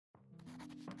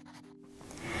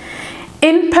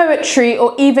In poetry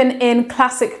or even in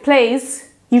classic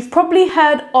plays, you've probably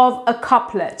heard of a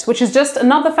couplet, which is just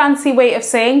another fancy way of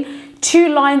saying two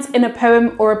lines in a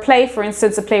poem or a play, for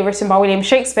instance, a play written by William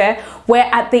Shakespeare, where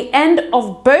at the end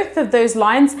of both of those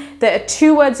lines, there are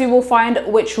two words you will find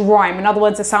which rhyme. In other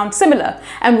words, they sound similar,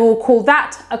 and we will call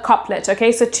that a couplet,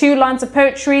 okay? So two lines of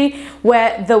poetry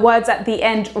where the words at the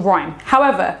end rhyme.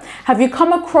 However, have you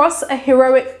come across a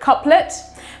heroic couplet?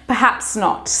 Perhaps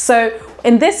not. So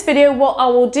in this video, what I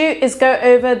will do is go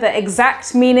over the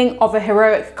exact meaning of a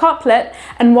heroic couplet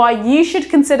and why you should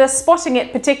consider spotting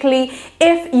it, particularly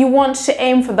if you want to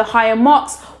aim for the higher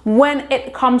marks when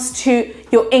it comes to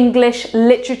your English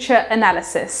literature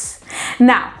analysis.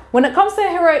 Now, when it comes to a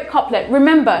heroic couplet,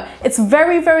 remember, it's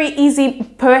very easy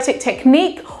poetic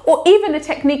technique or even a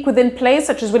technique within plays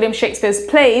such as William Shakespeare's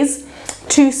plays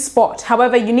to spot.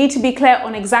 However, you need to be clear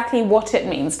on exactly what it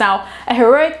means. Now, a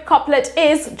heroic couplet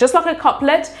is, just like a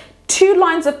couplet, two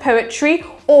lines of poetry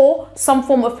or some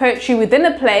form of poetry within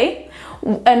a play,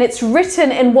 and it's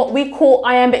written in what we call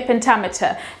iambic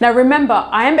pentameter. Now remember,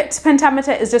 iambic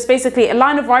pentameter is just basically a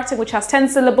line of writing which has 10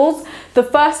 syllables. The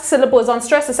first syllable is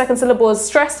unstressed, the second syllable is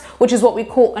stressed, which is what we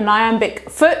call an iambic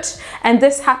foot, and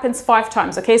this happens 5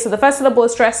 times. Okay, so the first syllable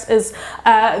is unstressed,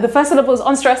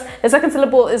 the second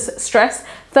syllable is stressed,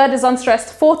 third is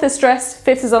unstressed, fourth is stressed,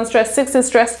 fifth is unstressed, sixth is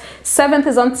stressed, seventh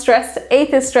is unstressed,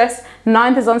 eighth is stressed,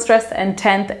 ninth is unstressed, and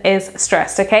 10th is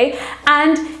stressed, okay?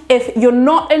 And if you're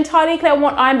not entirely clear on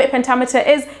what iambic pentameter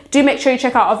is, do make sure you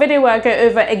check out our video where I go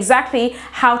over exactly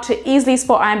how to easily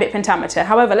spot iambic pentameter.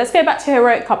 However, let's go back to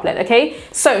heroic couplet, okay?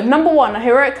 So number one, a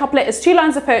heroic couplet is 2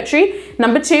 lines of poetry.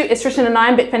 Number 2, it's written in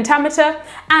iambic pentameter.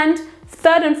 And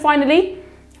third and finally,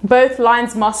 both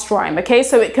lines must rhyme, okay?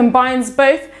 So it combines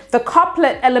both the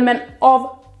couplet element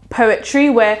of poetry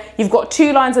where you've got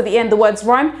 2 lines at the end, the words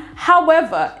rhyme.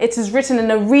 However, it is written in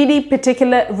a really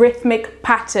particular rhythmic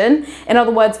pattern. In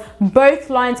other words, both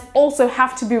lines also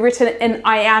have to be written in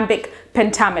iambic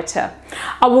pentameter.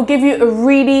 I will give you a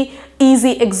really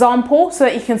easy example so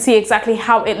that you can see exactly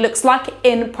how it looks like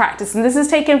in practice. And this is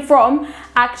taken from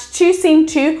Act 2, Scene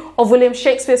 2 of William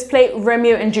Shakespeare's play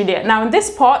Romeo and Juliet. Now in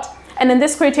this part, and in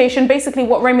this quotation, basically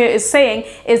what Romeo is saying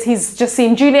is he's just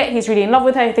seen Juliet, he's really in love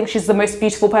with her, he thinks she's the most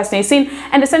beautiful person he's seen.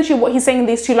 And essentially what he's saying in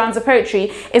these 2 lines of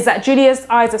poetry is that Juliet's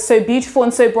eyes are so beautiful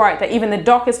and so bright that even the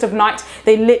darkest of night,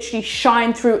 they literally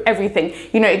shine through everything.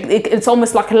 You know, it's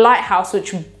almost like a lighthouse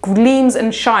which gleams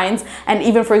and shines, and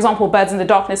even, for example, birds in the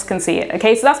darkness can see it.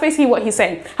 Okay, so that's basically what he's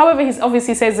saying. However, he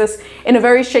obviously says this in a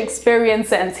very Shakespearean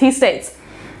sense. He states,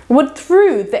 "Would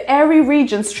through the airy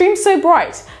region stream so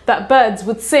bright that birds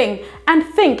would sing and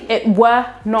think it were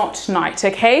not night."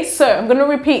 Okay, so I'm going to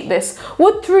repeat this.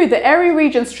 "Would through the airy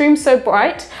region stream so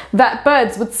bright that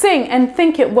birds would sing and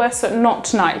think it were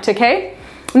not night." Okay,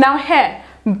 now here,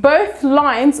 both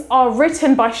lines are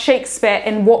written by Shakespeare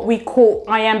in what we call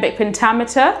iambic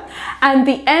pentameter, and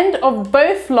the end of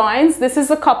both lines, this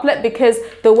is a couplet because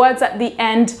the words at the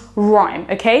end rhyme,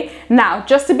 okay? Now,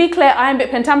 just to be clear, iambic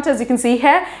pentameter, as you can see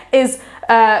here, is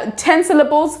 10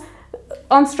 syllables,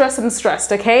 unstressed and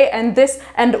stressed, okay?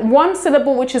 And one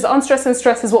syllable which is unstressed and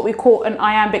stressed is what we call an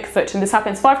iambic foot, and this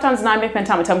happens 5 times in iambic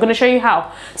pentameter. I'm going to show you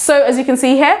how. So as you can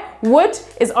see here, would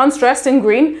is unstressed in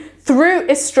green, through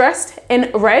is stressed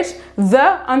in red,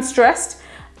 the unstressed,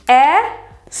 air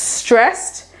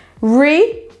stressed,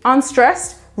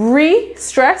 unstressed,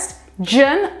 stressed,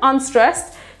 gen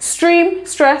unstressed, stream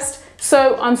stressed,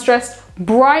 so unstressed,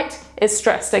 bright is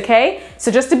stressed, okay?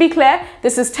 So just to be clear,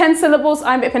 this is 10 syllables,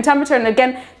 iambic pentameter, and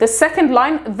again, the second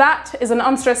line, that is an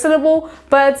unstressed syllable,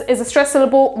 birds is a stressed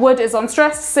syllable, would is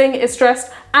unstressed, sing is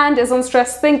stressed, and is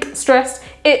unstressed, think stressed,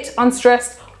 it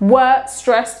unstressed, were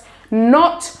stressed,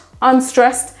 not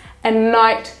unstressed, and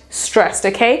night stressed,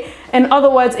 okay? In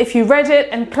other words, if you read it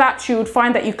and clapped, you would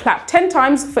find that you clapped 10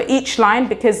 times for each line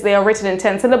because they are written in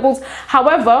 10 syllables.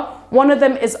 However, one of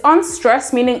them is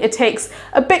unstressed, meaning it takes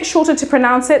a bit shorter to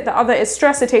pronounce it. The other is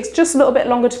stressed, it takes just a little bit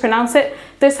longer to pronounce it.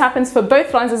 This happens for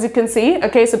both lines, as you can see,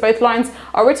 okay? So both lines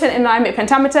are written in iambic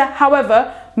pentameter.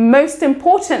 However, most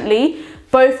importantly,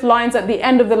 both lines at the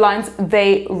end of the lines,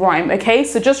 they rhyme, okay?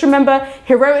 So just remember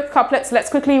heroic couplets. Let's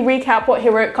quickly recap what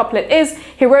heroic couplet is.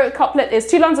 Heroic couplet is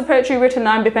 2 lines of poetry written in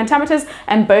iambic pentameters,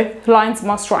 and both lines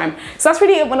must rhyme. So that's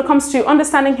really it when it comes to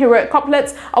understanding heroic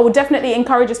couplets. I would definitely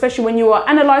encourage, especially when you are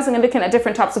analyzing and looking at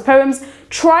different types of poems,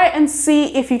 try and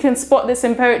see if you can spot this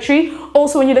in poetry.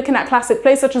 Also, when you're looking at classic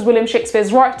plays such as William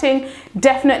Shakespeare's writing,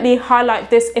 definitely highlight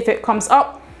this if it comes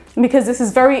up, because this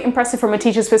is very impressive from a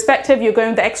teacher's perspective. You're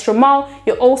going the extra mile.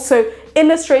 You're also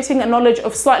illustrating a knowledge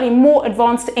of slightly more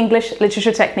advanced English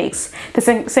literature techniques.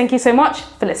 Thank you so much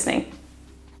for listening.